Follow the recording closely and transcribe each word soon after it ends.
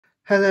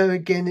Hello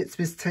again, it's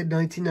Mr. Ted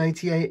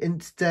 1998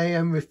 and today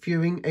I'm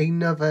reviewing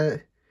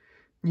another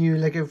new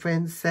LEGO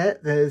Friends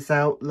set that is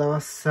out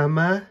last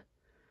summer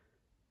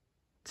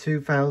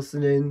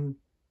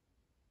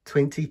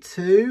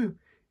 2022.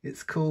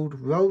 It's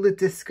called Roller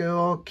Disco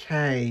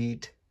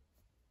Arcade.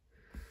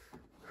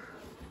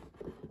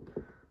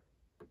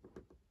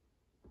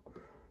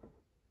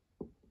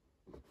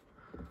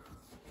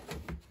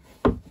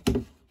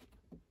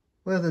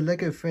 Well, the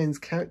LEGO Friends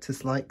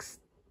characters likes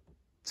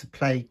to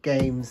play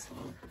games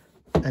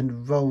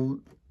and roll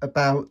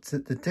about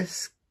at the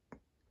disc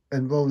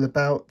and roll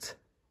about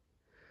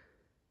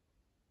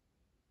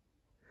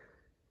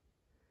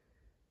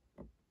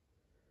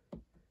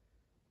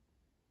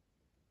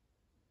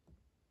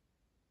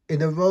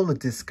in a roller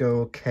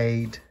disco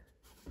arcade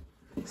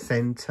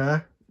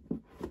centre.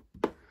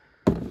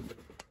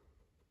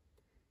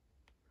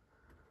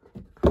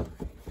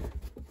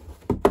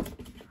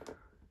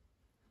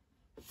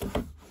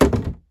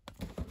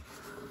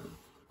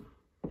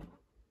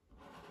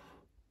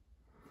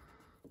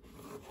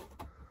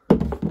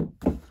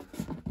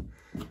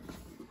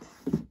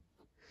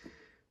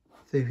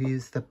 So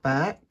here's the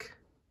back.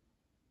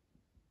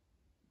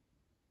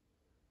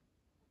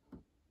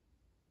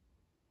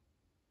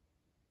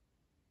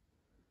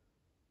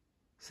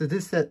 So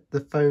this set,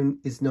 the phone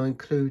is not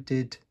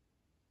included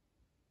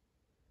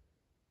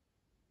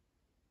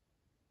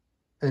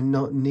and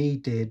not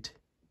needed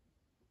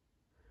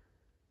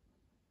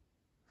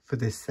for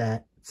this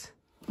set.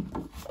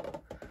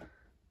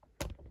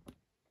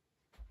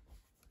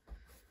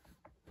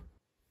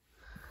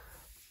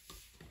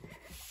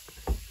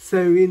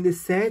 So in the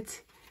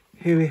set,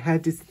 here we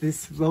had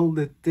this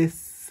roller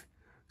disco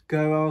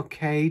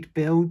arcade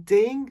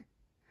building.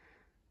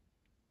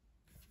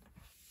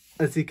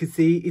 As you can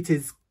see, it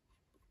is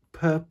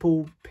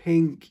purple,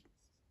 pink,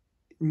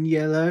 and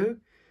yellow.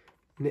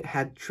 And it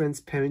had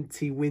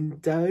transparency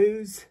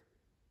windows,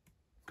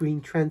 green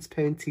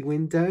transparency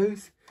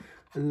windows,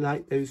 and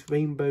like those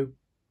rainbow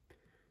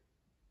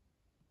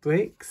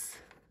bricks.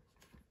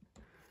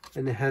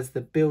 And it has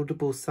the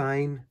buildable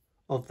sign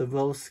of the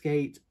roller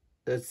skate,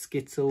 a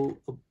skittle,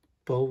 a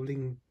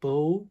bowling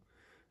ball,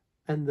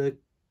 and the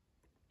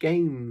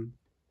game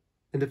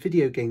and the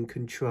video game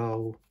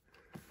control.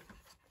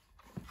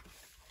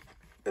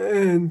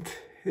 And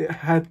it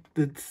had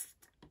the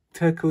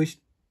turquoise,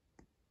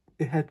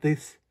 it had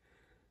this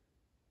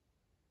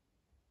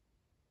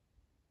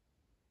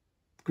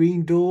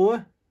green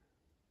door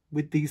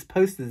with these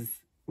posters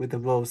with the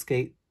roller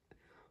skate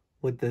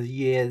with the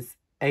years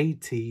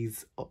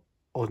 80s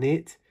on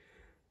it.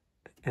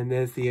 And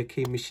there's the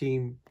arcade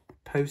machine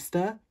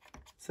poster.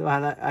 So I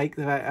like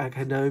that I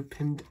can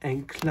open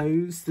and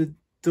close the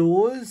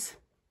doors.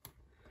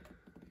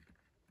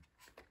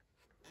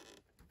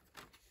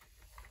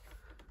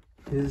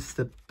 Here's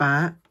the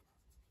back.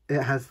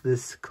 It has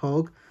this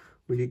cog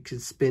where you can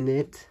spin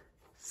it,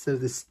 so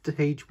the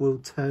stage will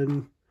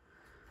turn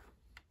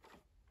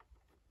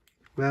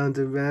round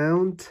and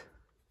round.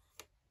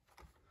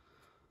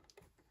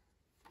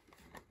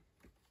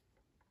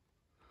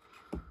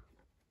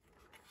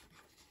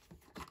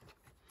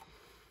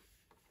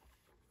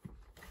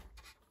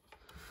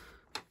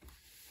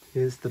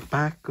 Here's the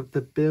back of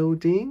the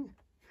building,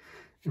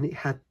 and it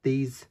had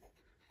these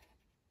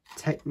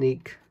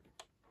Technic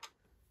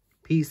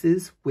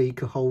pieces where you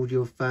could hold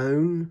your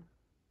phone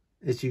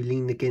as you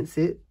lean against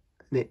it,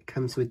 and it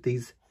comes with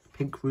these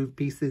pink roof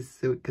pieces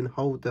so it can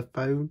hold the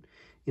phone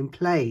in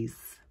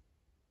place.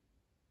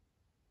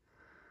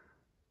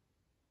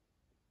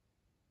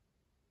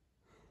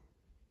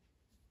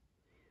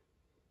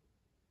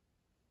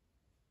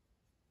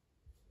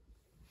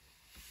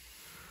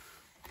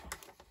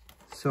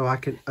 So I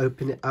can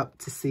open it up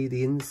to see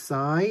the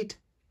inside.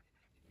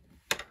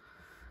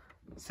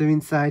 So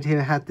inside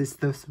here I had this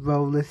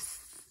roller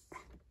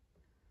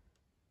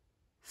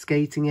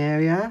skating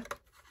area.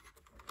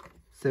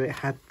 So it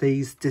had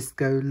these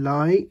disco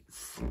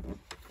lights,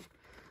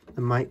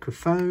 the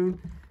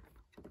microphone.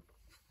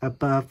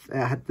 Above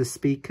it had the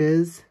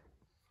speakers.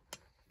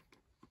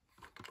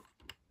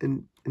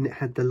 And it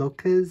had the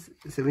lockers.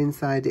 So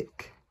inside it,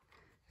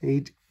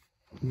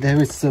 there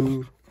was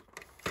some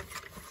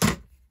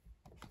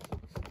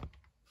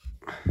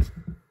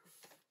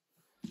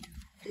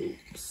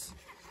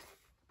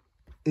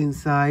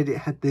inside it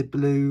had the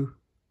blue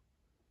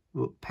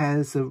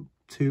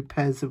two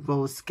pairs of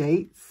roller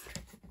skates.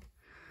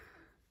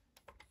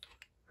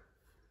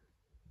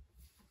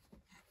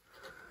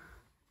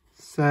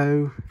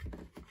 So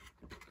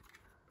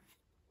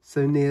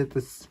near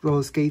the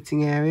roller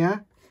skating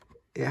area,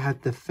 it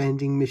had the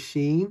vending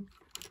machine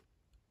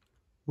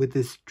with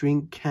this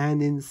drink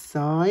can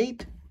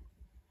inside.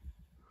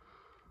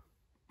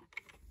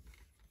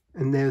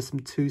 And there are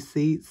some 2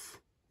 seats.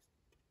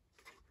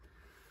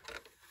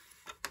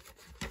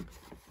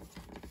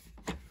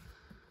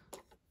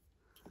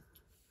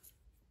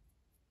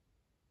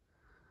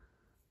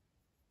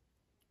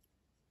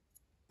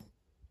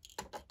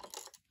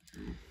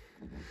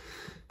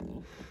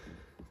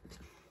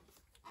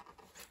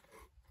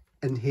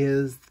 And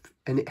here's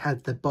and it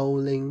had the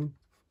bowling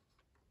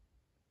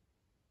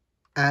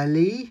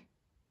alley.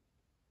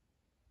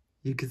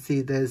 You can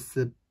see there's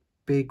the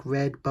big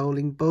red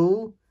bowling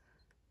ball,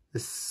 the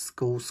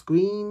school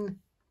screen,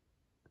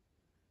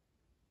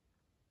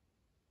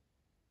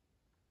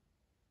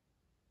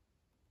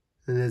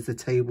 and there's a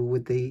table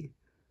with the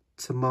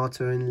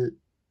tomato and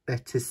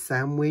lettuce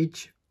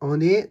sandwich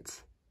on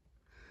it.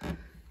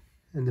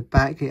 In the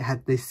back it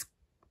had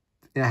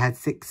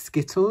 6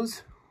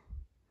 Skittles,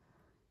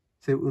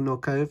 so it will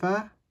knock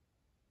over.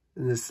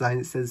 And the sign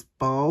that says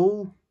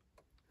bowl.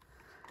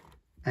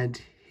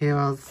 And here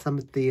are some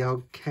of the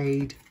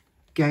arcade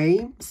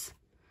games.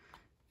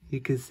 You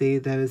can see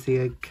there is the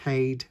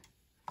arcade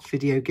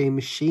video game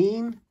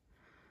machine,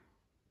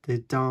 the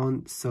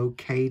dance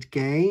arcade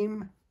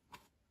game.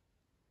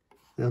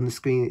 And on the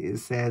screen it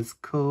says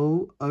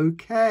cool,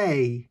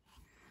 okay.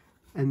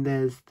 And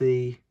there's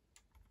the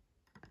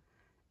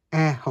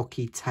air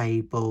hockey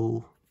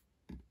table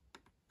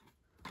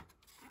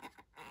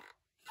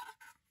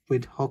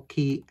with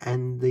hockey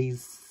and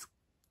these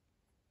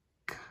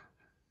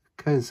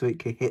cones so it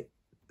can hit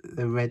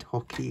the red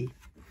hockey.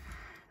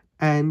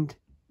 And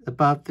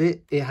above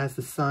it, it has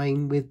a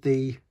sign with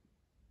the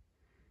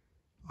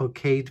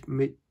arcade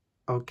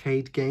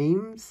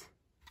games.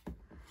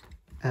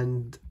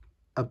 And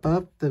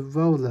above the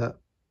roller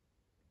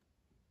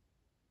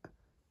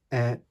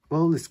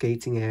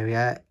skating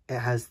area, it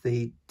has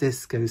the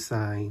disco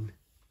sign.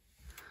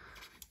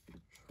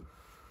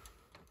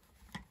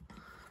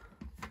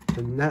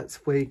 And that's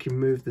where you can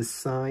move the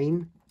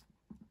sign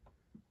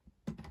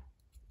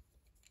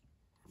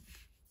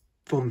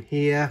from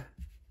here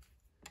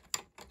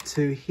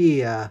to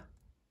here.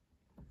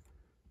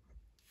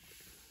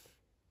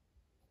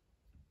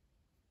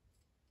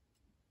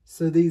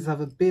 So these are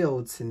the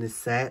builds in the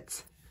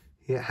set.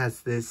 It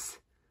has this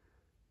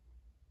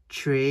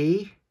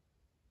tree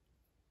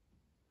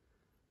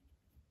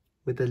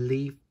with a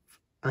leaf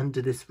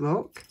under this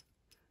rock,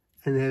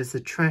 and there's a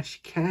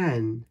trash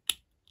can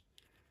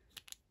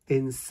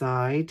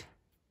inside.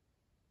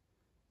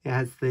 It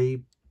has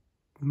the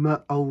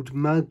old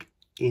mug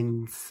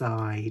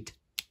inside.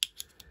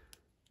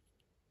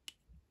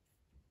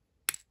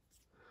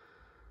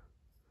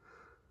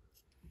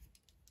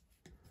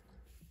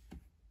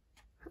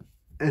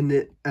 And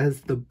it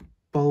has the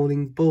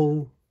bowling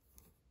ball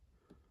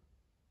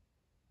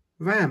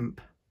ramp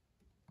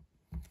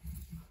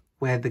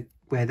where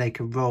they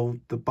can roll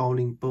the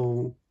bowling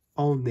ball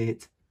on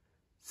it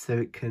so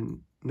it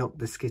can knock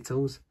the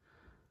Skittles,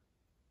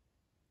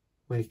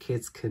 where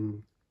kids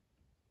can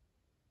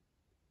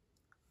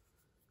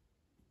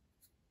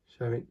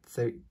show it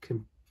so it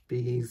can be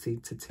easy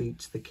to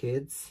teach the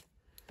kids.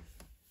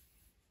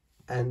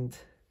 And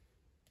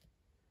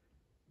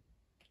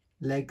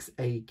legs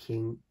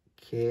aching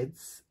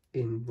kids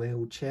in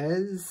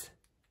wheelchairs.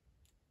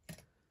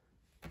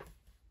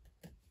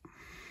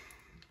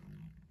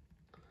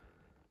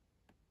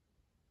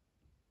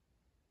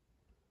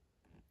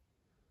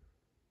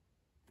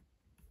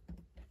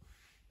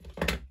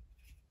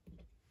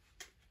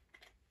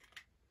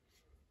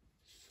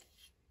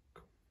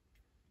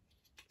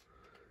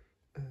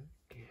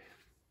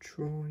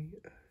 Try again.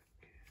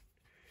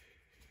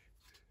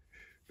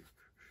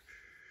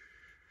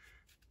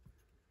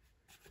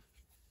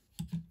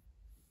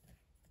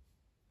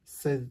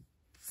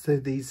 So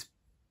these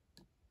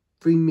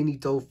 3 mini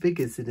doll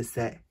figures in the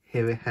set.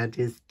 Here it had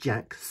is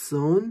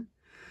Jackson.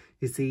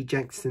 You see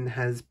Jackson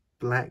has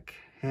black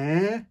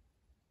hair.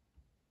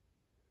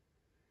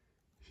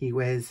 He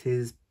wears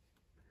his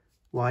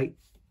red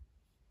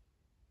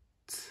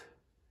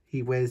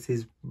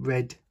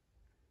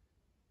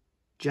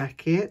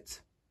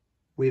jacket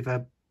with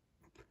a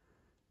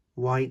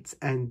white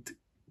and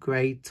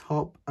grey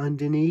top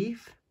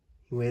underneath.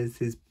 He wears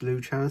his blue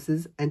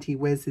trousers and he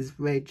wears his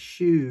red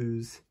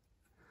shoes.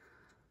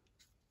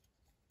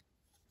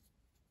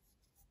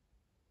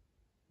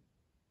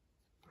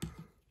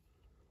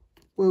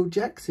 Well,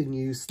 Jackson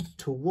used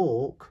to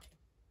walk,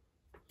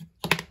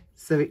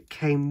 so it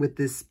came with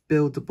this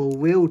buildable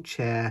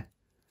wheelchair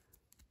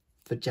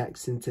for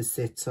Jackson to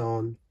sit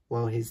on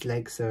while his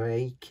legs are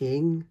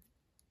aching.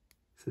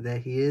 So there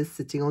he is,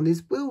 sitting on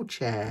his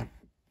wheelchair.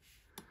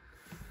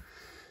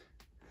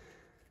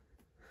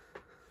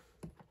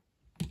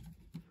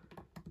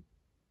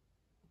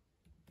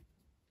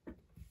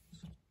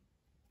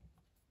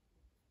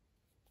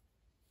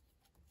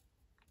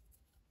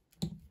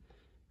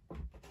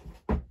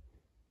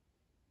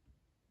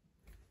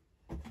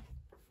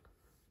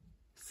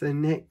 So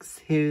next,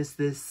 here's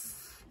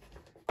this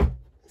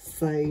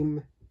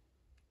same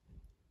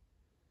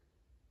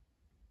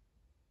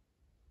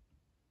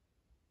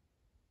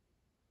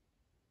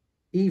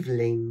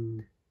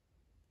Evelyn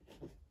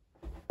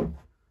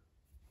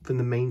from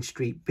the Main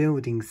Street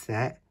Building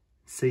set.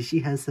 So she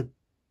has a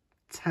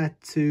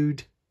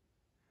tattooed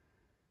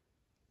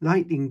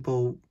lightning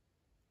bolt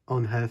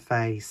on her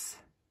face.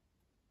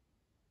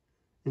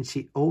 And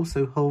she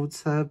also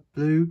holds her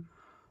blue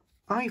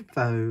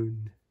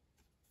iPhone.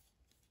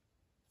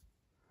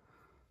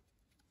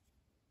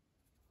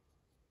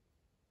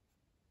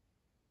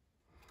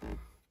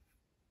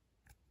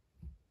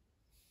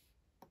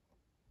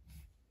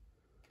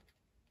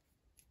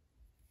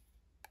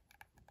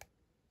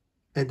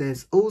 And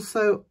there's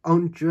also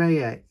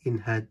Andrea in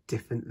her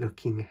different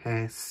looking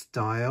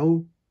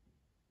hairstyle.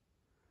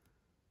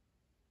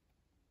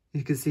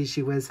 You can see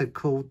she wears her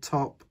cool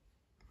top,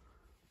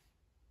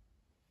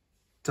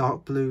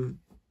 dark blue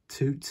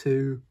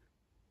tutu,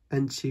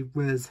 and she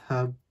wears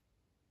her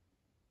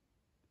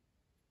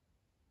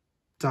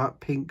dark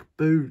pink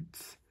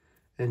boots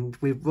and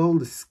with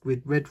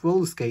red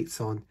roller skates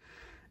on.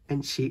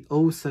 And she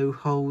also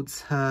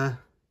holds her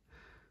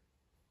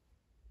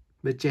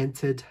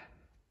magenta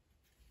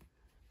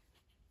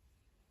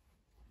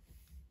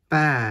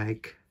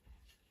bag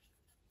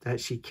that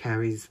she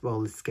carries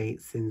roller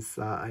skates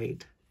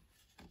inside.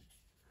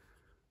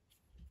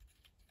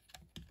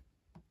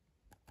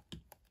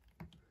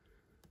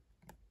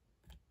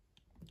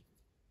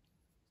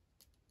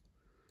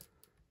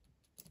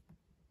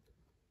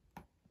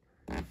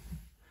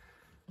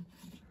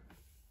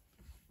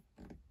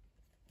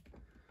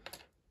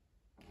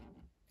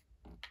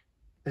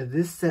 And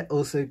this set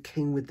also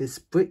came with this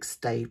brick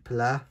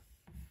stapler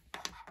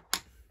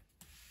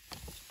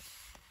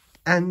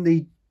and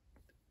the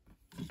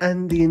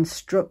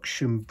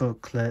instruction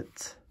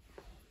booklet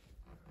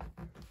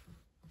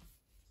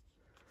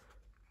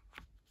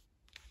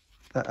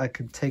that I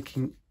could take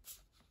in.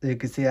 You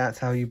can see that's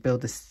how you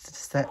build this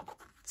set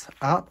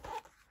up.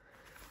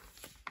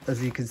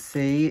 As you can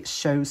see, it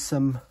shows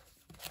some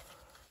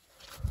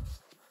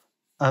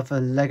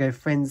other Lego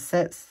Friends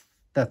sets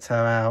that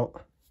are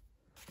out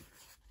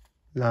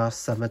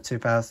last summer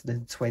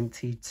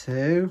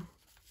 2022.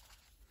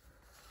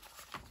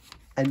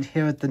 And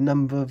here are the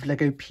number of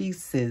Lego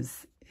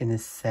pieces in a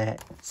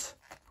set.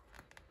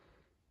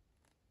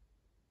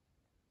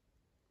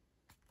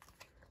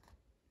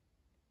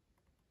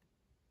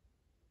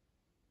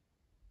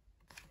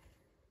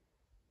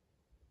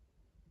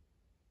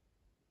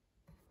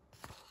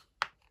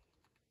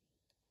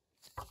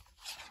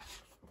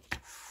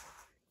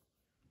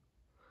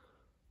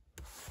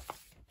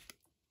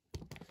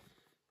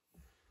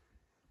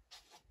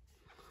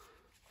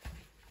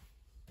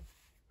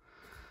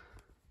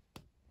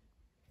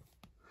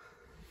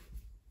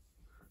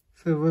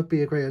 So it would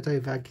be a great idea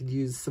if I could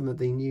use some of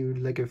the new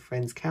Lego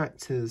Friends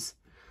characters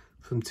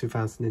from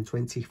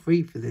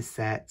 2023 for this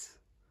set,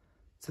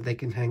 so they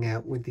can hang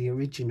out with the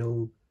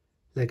original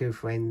Lego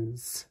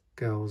Friends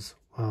girls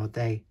while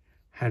they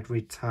had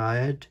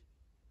retired.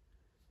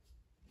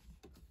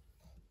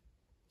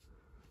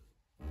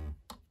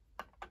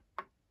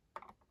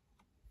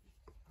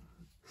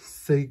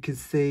 So you can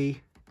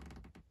see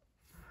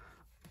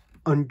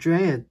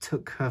Andrea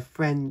took her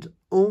friend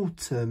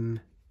Autumn,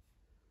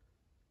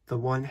 the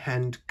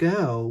one-hand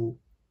girl,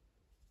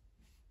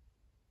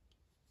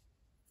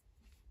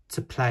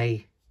 to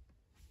play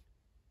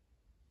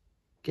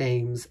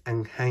games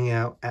and hang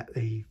out at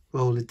the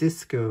roller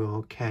disco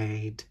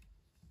arcade.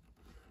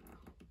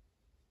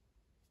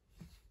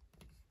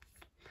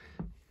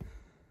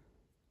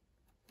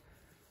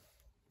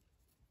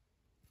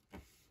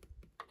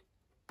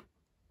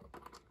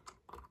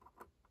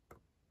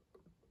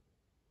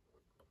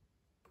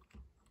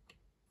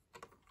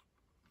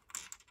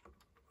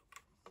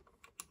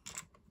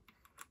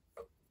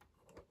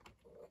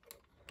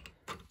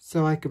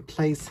 So I could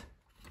place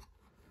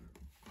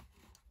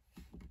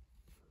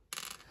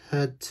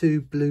her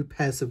 2 blue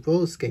pairs of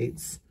roller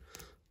skates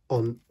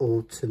on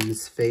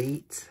Autumn's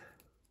feet.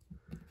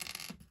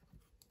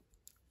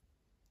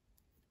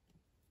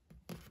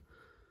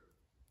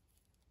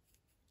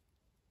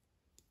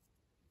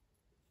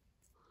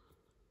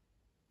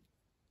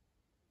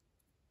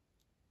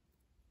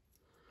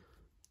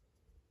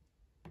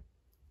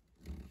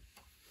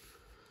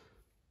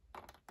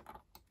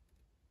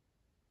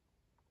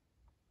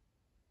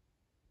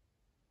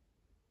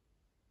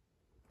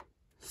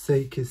 So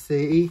you can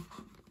see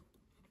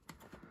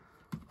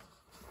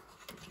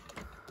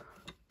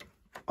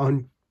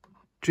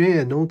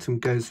Andrea and Autumn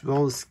goes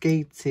roller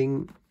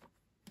skating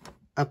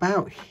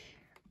about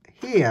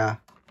here.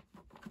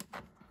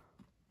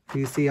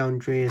 You see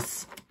Andrea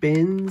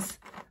spins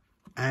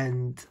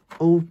and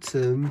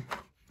Autumn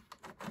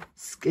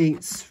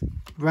skates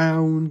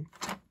round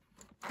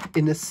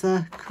in a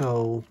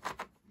circle.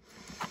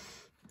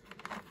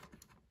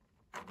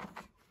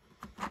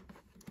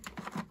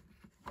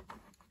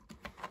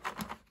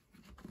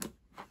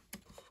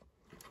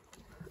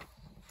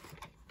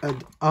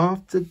 And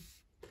after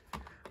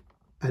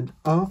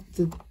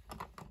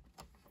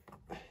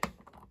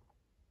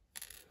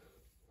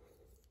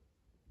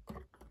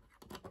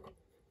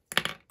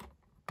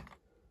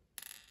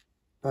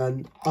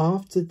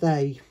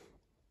they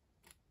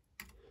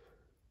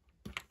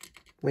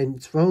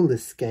went roller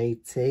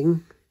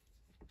skating,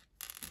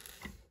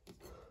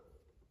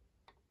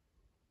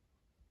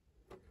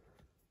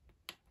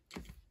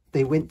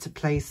 they went to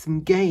play some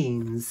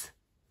games.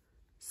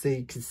 So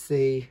you can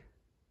see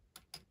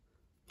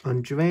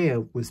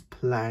Andrea was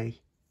playing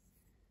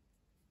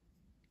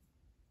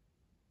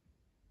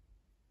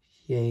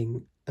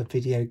a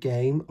video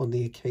game on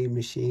the arcade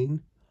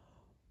machine,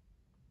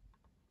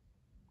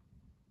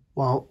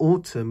 while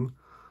Autumn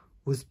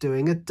was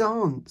doing a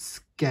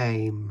dance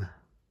game.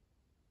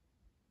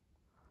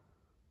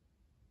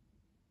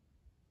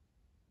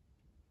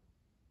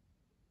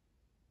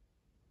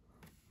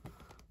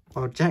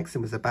 while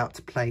Jackson was about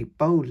to play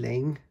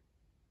bowling,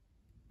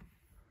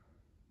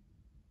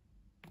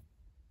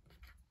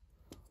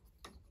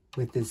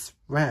 with this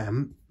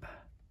ramp,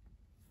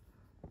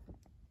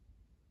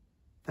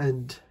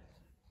 and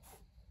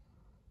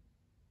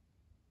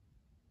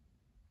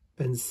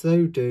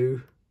so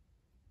do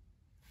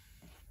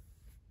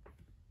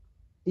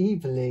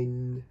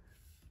Evelyn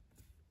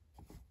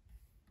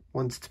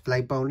wants to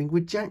play bowling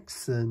with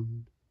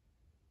Jackson.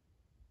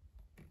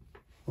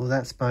 Well,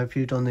 that's my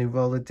food on the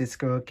Roller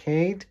Disco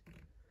Arcade.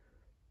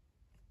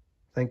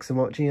 Thanks for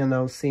watching, and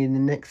I'll see you in the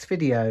next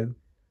video.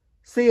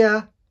 See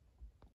ya!